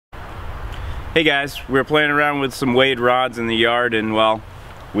Hey guys, we were playing around with some weighted rods in the yard and well,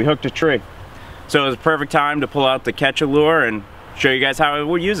 we hooked a tree. So it was a perfect time to pull out the catch-a-lure and show you guys how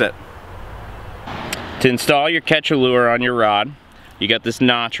we'll use it. To install your catch-a-lure on your rod, you got this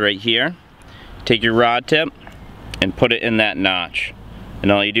notch right here. Take your rod tip and put it in that notch. And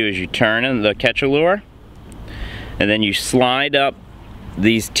all you do is you turn in the catch-a-lure and then you slide up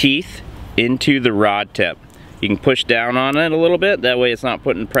these teeth into the rod tip. You can push down on it a little bit, that way it's not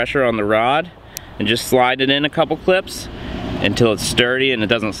putting pressure on the rod. And just slide it in a couple clips until it's sturdy and it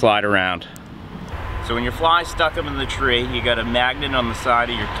doesn't slide around. So when your fly stuck up in the tree, you got a magnet on the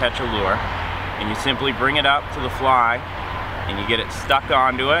side of your catch-a-lure and you simply bring it up to the fly and you get it stuck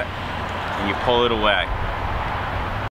onto it and you pull it away.